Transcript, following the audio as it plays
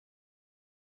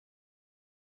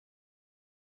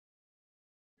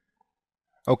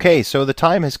Okay, so the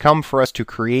time has come for us to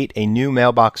create a new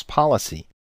mailbox policy.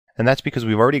 And that's because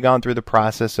we've already gone through the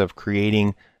process of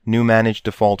creating new managed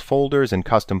default folders and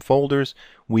custom folders.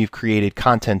 We've created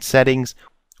content settings.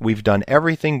 We've done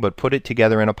everything but put it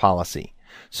together in a policy.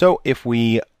 So if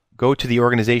we go to the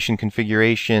Organization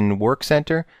Configuration Work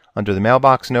Center under the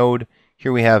Mailbox node,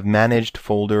 here we have Managed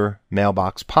Folder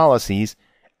Mailbox Policies,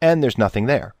 and there's nothing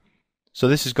there. So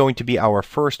this is going to be our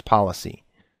first policy.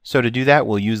 So to do that,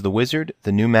 we'll use the wizard,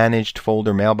 the new Managed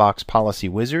Folder Mailbox Policy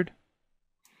wizard.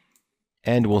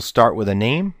 And we'll start with a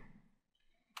name.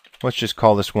 Let's just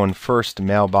call this one First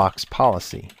Mailbox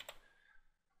Policy.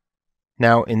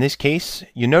 Now, in this case,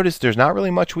 you notice there's not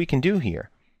really much we can do here.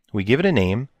 We give it a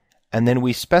name, and then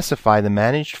we specify the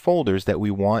managed folders that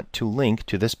we want to link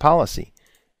to this policy.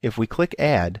 If we click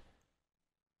Add,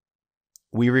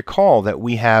 we recall that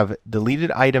we have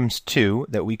deleted items 2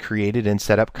 that we created and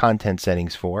set up content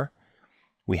settings for.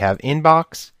 We have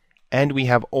inbox, and we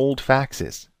have old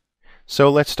faxes. So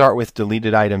let's start with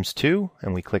deleted items 2,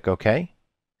 and we click OK.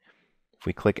 If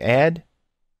we click Add,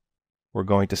 we're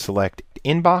going to select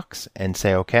inbox and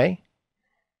say OK,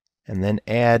 and then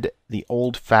add the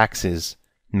old faxes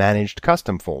managed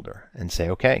custom folder and say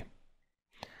OK.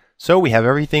 So we have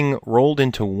everything rolled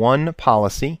into one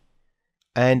policy,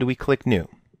 and we click New.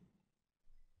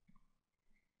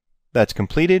 That's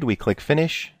completed. We click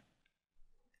Finish,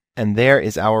 and there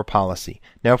is our policy.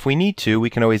 Now if we need to, we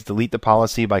can always delete the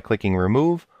policy by clicking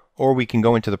Remove, or we can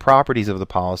go into the properties of the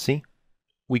policy.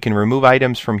 We can remove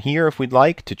items from here if we'd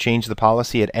like to change the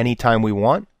policy at any time we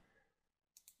want.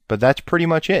 But that's pretty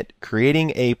much it.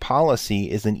 Creating a policy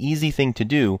is an easy thing to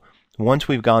do once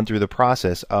we've gone through the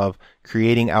process of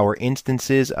creating our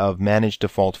instances of managed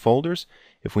default folders.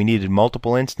 If we needed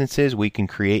multiple instances, we can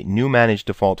create new managed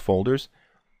default folders,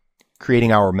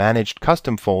 creating our managed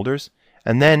custom folders,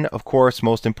 and then, of course,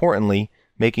 most importantly,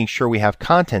 making sure we have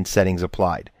content settings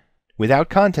applied. Without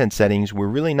content settings, we're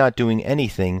really not doing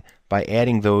anything by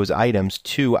adding those items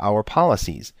to our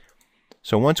policies.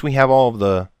 So once we have all of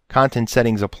the content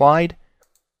settings applied,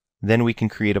 then we can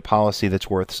create a policy that's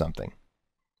worth something.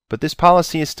 But this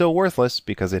policy is still worthless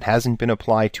because it hasn't been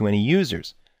applied to any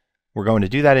users. We're going to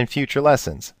do that in future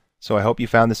lessons. So I hope you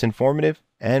found this informative,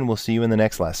 and we'll see you in the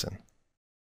next lesson.